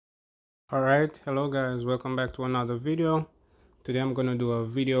Alright, hello guys, welcome back to another video. Today I'm gonna do a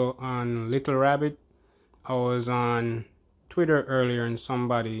video on Little Rabbit. I was on Twitter earlier and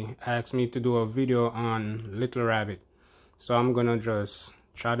somebody asked me to do a video on Little Rabbit. So I'm gonna just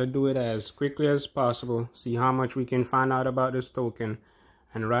try to do it as quickly as possible, see how much we can find out about this token.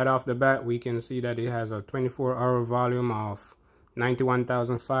 And right off the bat we can see that it has a 24-hour volume of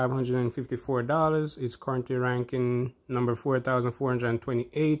 $91,554. It's currently ranking number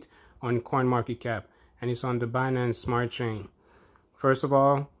 4,428 on CoinMarketCap, and it's on the Binance Smart Chain. First of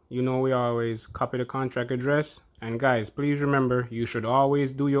all, you know we always copy the contract address, and guys, please remember you should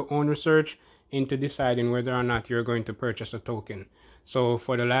always do your own research into deciding whether or not you're going to purchase a token. So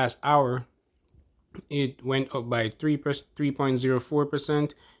for the last hour, it went up by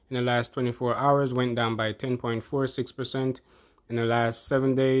 3.04%. In the last 24 hours, went down by 10.46%. In the last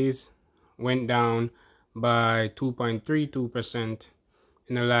 7 days, went down by 2.32%.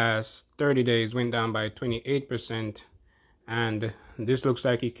 In the last 30 days, went down by 28%. And this looks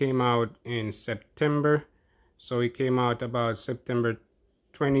like it came out in September. So it came out about September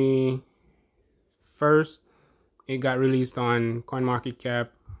 21st. It got released on CoinMarketCap,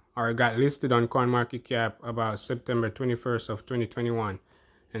 or it got listed on CoinMarketCap about September 21st of 2021.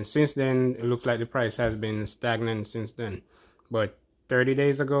 And since then, it looks like the price has been stagnant since then. But 30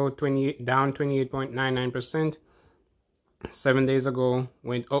 days ago, down 28.99%. 7 days ago,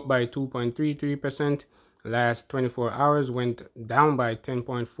 went up by 2.33%. Last 24 hours went down by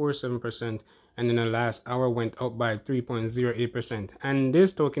 10.47%. And in the last hour went up by 3.08%. And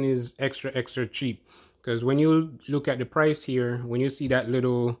this token is extra cheap, because when you look at the price here, when you see that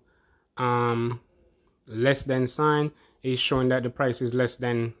little less than sign, is showing that the price is less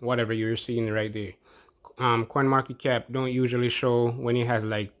than whatever you're seeing right there. CoinMarketCap don't usually show when it has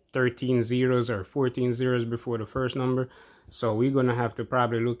like 13 zeros or 14 zeros before the first number. So we're gonna have to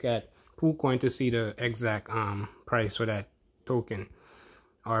probably look at poocoin to see the exact price for that token,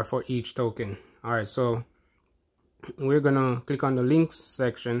 or for each token. All right, so we're gonna click on the links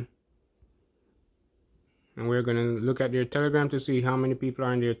section, and we're gonna look at their Telegram to see how many people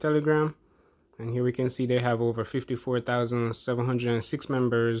are in their Telegram. And here we can see they have over 54,706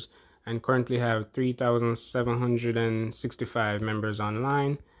 members and currently have 3,765 members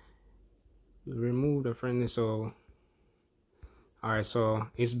online. Remove the friendly. So alright, so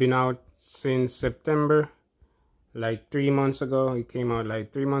it's been out since September, like 3 months ago. It came out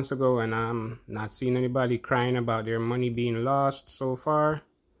like 3 months ago, and I'm not seeing anybody crying about their money being lost so far.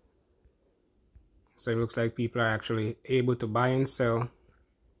 So it looks like people are actually able to buy and sell.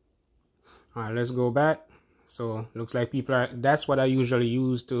 Alright, let's go back. So looks like people are, that's what I usually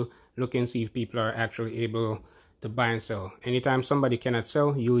use to look and see if people are actually able to buy and sell. Anytime somebody cannot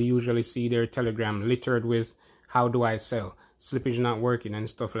sell, you'll usually see their Telegram littered with how do I sell, slippage not working, and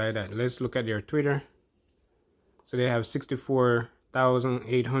stuff like that. Let's look at their Twitter. So they have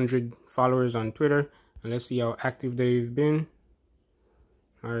 64,800 followers on Twitter, and let's see how active they've been.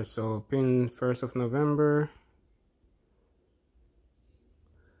 Alright, so pin 1st of November.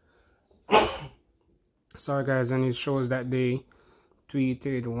 Sorry guys, and it shows that they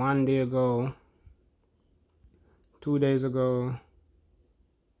tweeted 1 day ago, 2 days ago,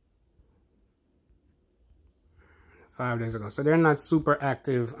 5 days ago. So they're not super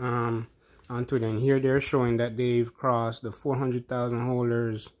active on Twitter. And here they're showing that they've crossed the 400,000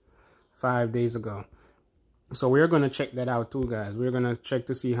 holders 5 days ago. So we're going to check that out too, guys. We're going to check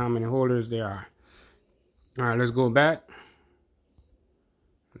to see how many holders there are. All right, let's go back.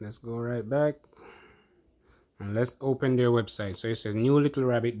 Let's go right back. And let's open their website. So it says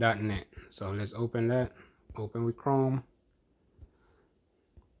newlittlerabbit.net. So let's open that. Open with Chrome.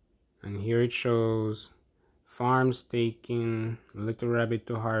 And here it shows farm staking, Little Rabbit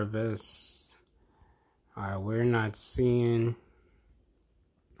to harvest. Alright, we're not seeing.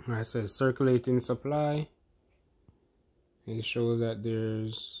 Alright, it says circulating supply. It shows that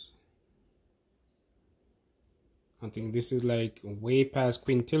there's, I think this is like way past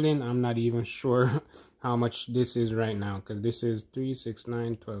quintillion. I'm not even sure how much this is right now, because this is 3, 6,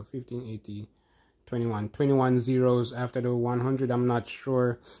 9, 12, 15, 18, 21 zeros after the 100. I'm not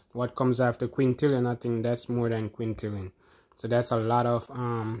sure what comes after quintillion. I think that's more than quintillion. So that's a lot of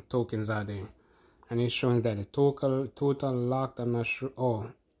tokens out there. And it's showing that the total locked, I'm not sure.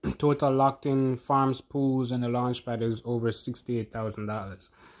 Oh, total locked in farms, pools, and the launchpad is over $68,000.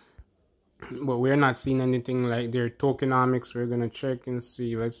 But we're not seeing anything like their tokenomics. We're gonna check and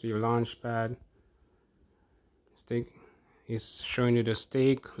see. Let's see, launchpad. Stake is showing you the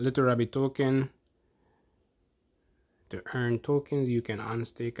stake. Little Rabbit token. To earn tokens, you can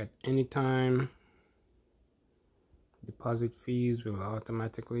unstake at any time. Deposit fees will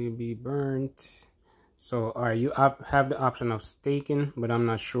automatically be burnt. So alright, you have the option of staking, but I'm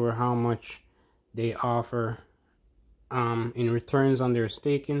not sure how much they offer in returns on their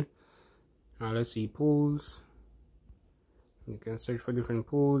staking. Let's see, pools. You can search for different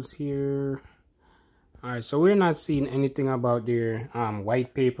pools here. Alright, so we're not seeing anything about their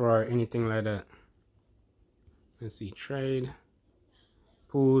white paper or anything like that. Let's see, trade,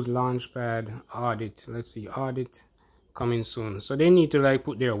 pools, launchpad, audit. Let's see, audit coming soon. So they need to like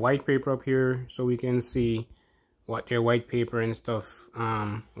put their white paper up here so we can see what their white paper and stuff,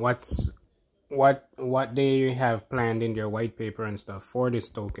 what they have planned in their white paper and stuff for this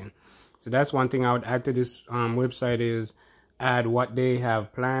token. So that's one thing I would add to this website, is add what they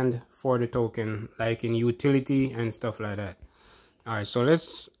have planned for the token, like in utility and stuff like that. All right, so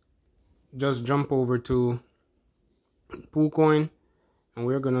let's just jump over to poocoin, and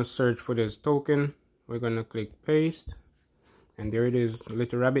we're gonna search for this token. We're gonna click paste, and there it is,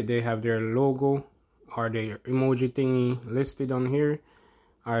 little rabbit. They have their logo or their emoji thingy listed on here.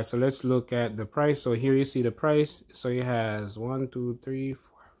 All right, so let's look at the price. So here you see the price. So it has 1, 2, 3, 4,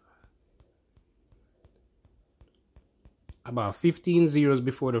 about 15 zeros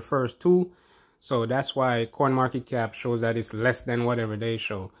before the first two. So that's why CoinMarketCap shows that it's less than whatever they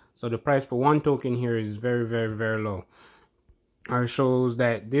show. So the price for one token here is very, very, very low. It shows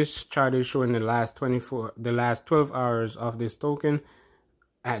that this chart is showing the last 12 hours of this token.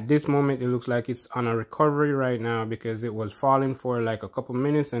 At this moment, it looks like it's on a recovery right now, because it was falling for like a couple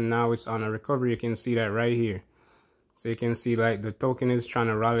minutes and now it's on a recovery. You can see that right here. So you can see like the token is trying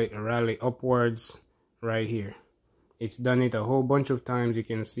to rally upwards right here. It's done it a whole bunch of times. You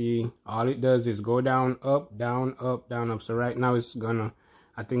can see all it does is go down, up, down, up, down, up. So right now it's gonna,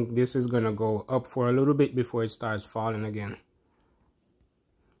 I think this is gonna go up for a little bit before it starts falling again.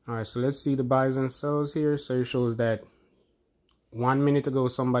 All right, so let's see the buys and sells here. So it shows that 1 minute ago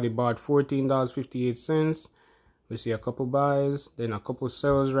somebody bought $14.58. We see a couple buys, then a couple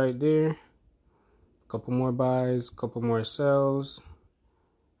sells right there, a couple more buys, couple more sells,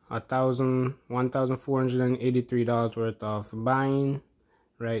 $1,483 worth of buying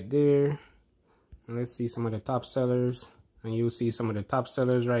right there. And let's see some of the top sellers, and you'll see some of the top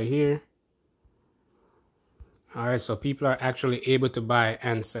sellers right here. All right, so people are actually able to buy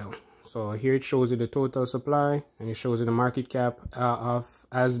and sell. So here it shows you the total supply, and it shows you the market cap of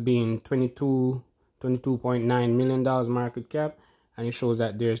as being $22.9 million market cap, and it shows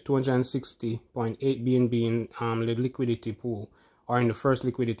that there's 260.8 BNB in the liquidity pool, or in the first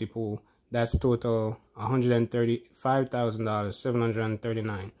liquidity pool. That's total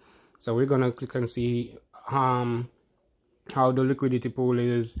 $135,739. So we're gonna click and see how the liquidity pool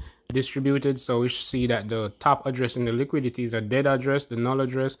is distributed. So we see that the top address in the liquidity is a dead address, the null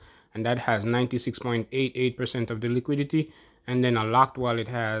address, and that has 96.88% of the liquidity, and then a locked wallet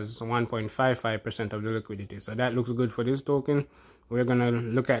has 1.55% of the liquidity. So that looks good for this token. We're gonna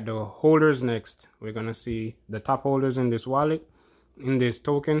look at the holders next. We're gonna see the top holders in this wallet, in this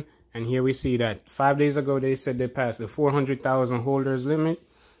token, and here we see that 5 days ago they said they passed the 400,000 holders limit,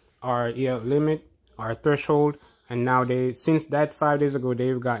 or threshold, and now since that 5 days ago,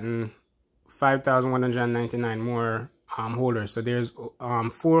 they've gotten 5,199 more holders. So there's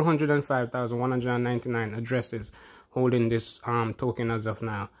 405,199 addresses holding this token as of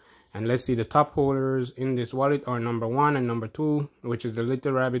now. And let's see the top holders in this wallet are number 1 and number 2, which is the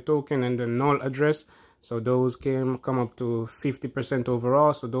Little Rabbit token and the null address. So those come up to 50%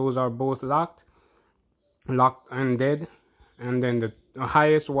 overall. So those are both locked and dead. And then the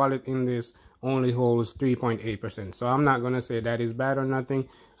highest wallet in this only holds 3.8%. So I'm not gonna say that is bad or nothing.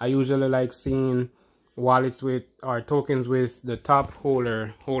 I usually like seeing wallets with, or tokens with, the top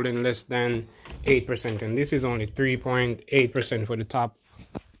holder holding less than 8%, and this is only 3.8% for the top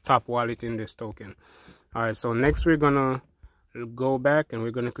wallet in this token. All right, so next we're gonna go back and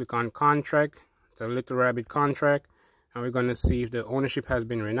we're gonna click on contract. It's a Little Rabbit contract, and we're gonna see if the ownership has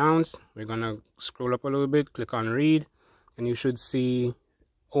been renounced. We're gonna scroll up a little bit, click on read, and you should see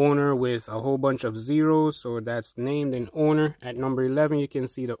owner with a whole bunch of zeros. So that's named in owner. At number 11, you can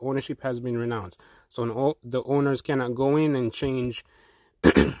see the ownership has been renounced. So the owners cannot go in and change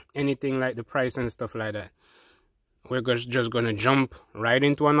anything like the price and stuff like that. We're just going to jump right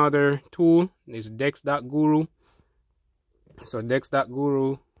into another tool. It's dex.guru. So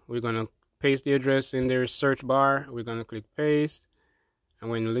dex.guru, we're going to paste the address in their search bar. We're going to click paste.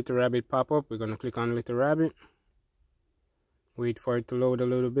 And when Little Rabbit pop up, we're going to click on Little Rabbit. Wait for it to load a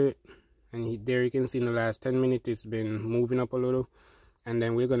little bit, and there you can see in the last 10 minutes it's been moving up a little. And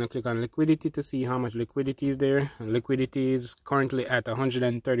then we're going to click on liquidity to see how much liquidity is there. And liquidity is currently at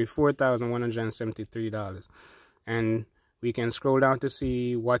 $134,173. and we can scroll down to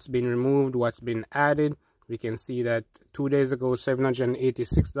see what's been removed, what's been added. We can see that 2 days ago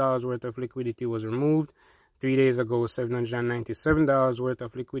 $786 worth of liquidity was removed. 3 days ago $797 worth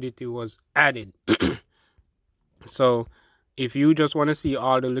of liquidity was added. So if you just want to see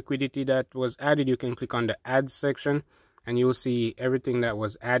all the liquidity that was added, you can click on the add section and you'll see everything that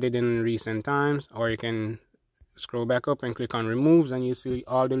was added in recent times, or you can scroll back up and click on removes and you see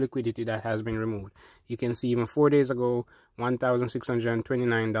all the liquidity that has been removed. You can see even 4 days ago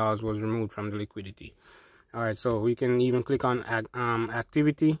 $1,629 was removed from the liquidity. All right, so we can even click on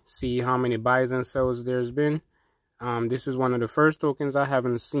activity, see how many buys and sells there's been. This is one of the first tokens I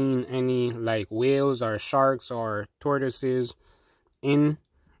haven't seen any like whales or sharks or tortoises in,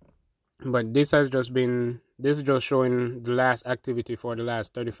 but this has just been, this is just showing the last activity for the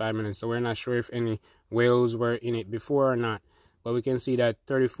last 35 minutes. So we're not sure if any whales were in it before or not, but we can see that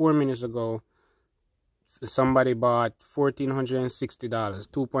 34 minutes ago somebody bought $1,460,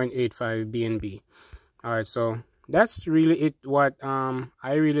 2.85 BNB. All right, so that's really it. What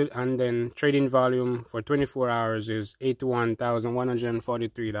I really, and then trading volume for 24 hours is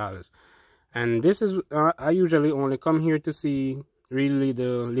 $81,143. And this is I usually only come here to see really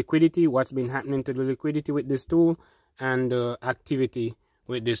the liquidity, what's been happening to the liquidity with this tool, and the activity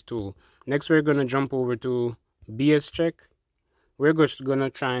with this tool. Next, we're gonna jump over to BS check. We're just gonna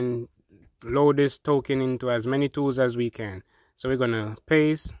try and load this token into as many tools as we can. So we're gonna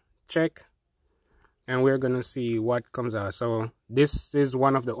paste check, and we're gonna see what comes out. So this is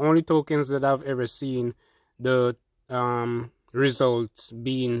one of the only tokens that I've ever seen the results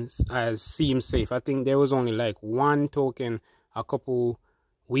being as seem safe. I think there was only like one token a couple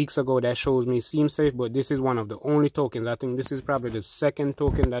weeks ago that shows me seem safe, but this is one of the only tokens. I think this is probably the second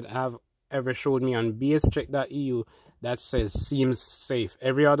token that have ever showed me on bscheck.eu that says seems safe.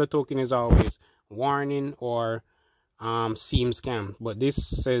 Every other token is always warning or seems scam, but this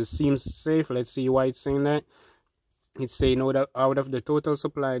says seems safe. Let's see why it's saying that. It's saying out of the total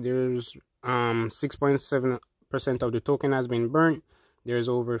supply, there's 6.7% of the token has been burnt. There's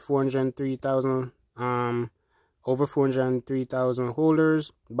over 403,000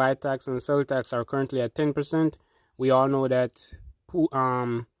 holders. Buy tax and sell tax are currently at 10%. We all know that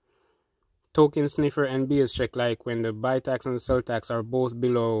token sniffer and BS check like when the buy tax and sell tax are both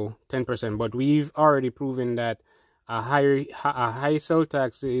below 10%, but we've already proven that a high sell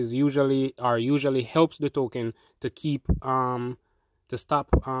tax is usually helps the token to keep to stop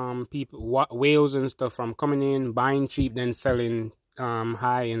people, whales and stuff, from coming in, buying cheap, then selling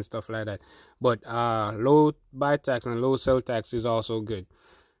high and stuff like that. But low buy tax and low sell tax is also good.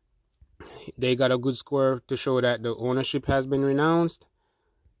 They got a good score to show that the ownership has been renounced,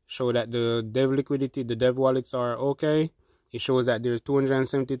 show that the dev liquidity, the dev wallets are okay. It shows that there's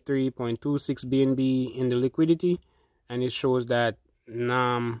 273.26 BNB in the liquidity, and it shows that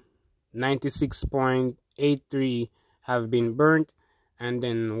 96.83 have been burnt, and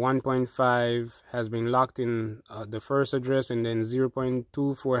then 1.5 has been locked in the first address, and then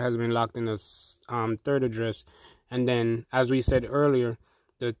 0.24 has been locked in the third address. And then, as we said earlier,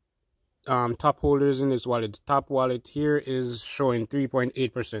 the top holders in this wallet, the top wallet here is showing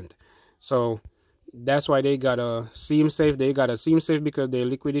 3.8%. So that's why they got a seem safe. They got a seem safe because their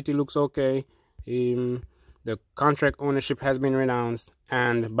liquidity looks okay. The contract ownership has been renounced,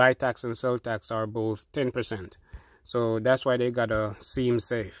 and buy tax and sell tax are both 10%. So that's why they got a seem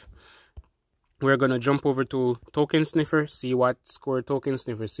safe. We're gonna jump over to token sniffer, see what score token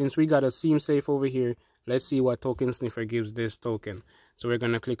sniffer. Since we got a seem safe over here, let's see what token sniffer gives this token. So we're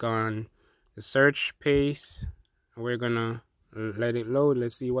gonna click on the search paste. We're gonna let it load.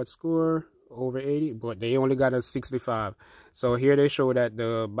 Let's see what score. Over 80, but they only got a 65. So here they show that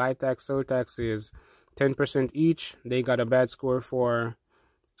the buy tax sell tax is 10% each. They got a bad score for,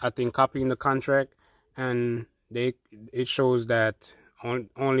 I think, copying the contract, and it shows that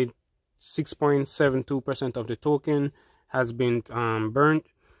only 6.72% of the token has been burnt,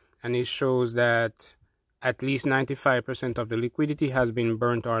 and it shows that at least 95% of the liquidity has been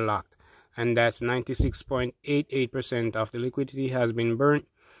burnt or locked, and that's 96.88% of the liquidity has been burnt.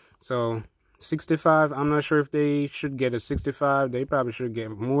 So 65, I'm not sure if they should get a 65. They probably should get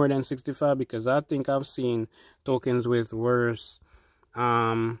more than 65, because I think I've seen tokens with worse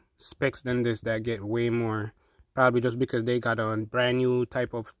specs than this that get way more, probably just because they got a brand new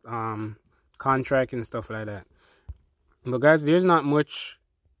type of contract and stuff like that. But guys, there's not much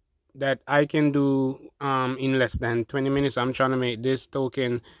that I can do in less than 20 minutes. I'm trying to make this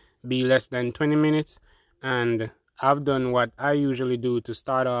token be less than 20 minutes, and I've done what I usually do to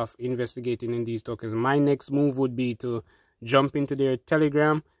start off investigating in these tokens. My next move would be to jump into their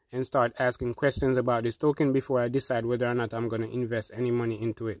Telegram and start asking questions about this token before I decide whether or not I'm going to invest any money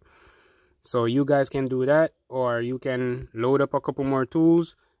into it. So you guys can do that, or you can load up a couple more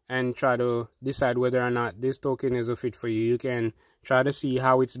tools and try to decide whether or not this token is a fit for you. You can try to see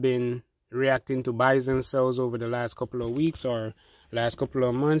how it's been reacting to buys and sells over the last couple of weeks or last couple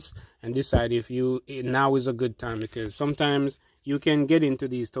of months, and decide if now is a good time, because sometimes you can get into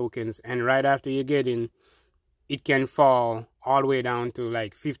these tokens and right after you get in, it can fall all the way down to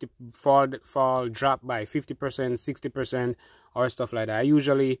like 50, drop by 50%, 60% or stuff like that. I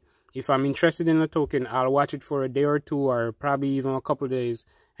usually, if I'm interested in a token, I'll watch it for a day or two, or probably even a couple of days,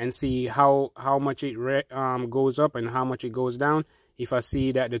 and see how much it goes up and how much it goes down. If I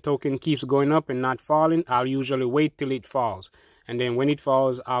see that the token keeps going up and not falling, I'll usually wait till it falls, and then when it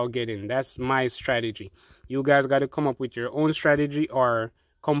falls, I'll get in. That's my strategy. You guys got to come up with your own strategy or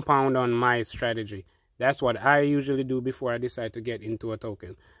compound on my strategy. That's what I usually do before I decide to get into a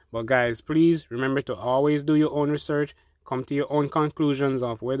token. But guys, please remember to always do your own research, come to your own conclusions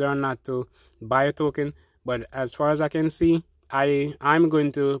of whether or not to buy a token. But as far as I can see, I'm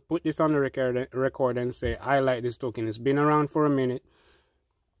going to put this on the record and say I like this token. It's been around for a minute.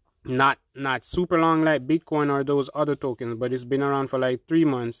 Not super long like Bitcoin or those other tokens, but it's been around for like 3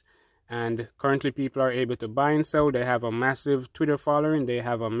 months, and currently people are able to buy and sell. They have a massive Twitter following, they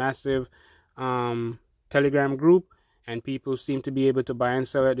have a massive Telegram group, and people seem to be able to buy and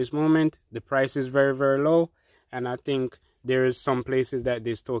sell at this moment. The price is very, very low, and I think there is some places that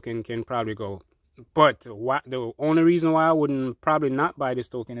this token can probably go. But the only reason why I wouldn't probably not buy this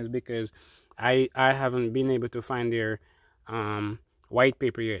token is because I haven't been able to find their white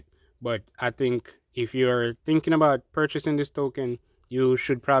paper yet. But I think if you're thinking about purchasing this token, you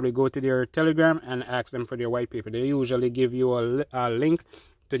should probably go to their Telegram and ask them for their white paper. They usually give you a link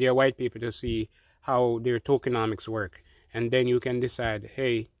to their white paper to see how their tokenomics work, and then you can decide,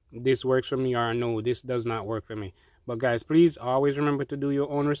 hey, this works for me, or no, this does not work for me. But guys, please always remember to do your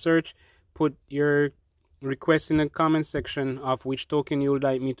own research. Put your request in the comment section of which token you would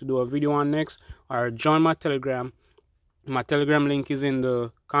like me to do a video on next, or join my Telegram. My Telegram link is in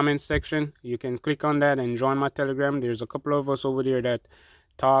the comment section. You can click on that and join my Telegram. There's a couple of us over there that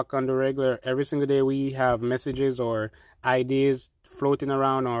talk on the regular. Every single day we have messages or ideas floating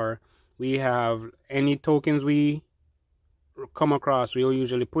around, or we have any tokens we come across, we'll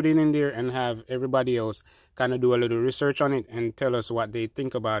usually put it in there and have everybody else kind of do a little research on it and tell us what they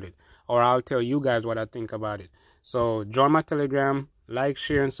think about it, or I'll tell you guys what I think about it. So join my Telegram, like,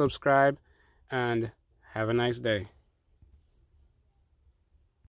 share, and subscribe, and have a nice day.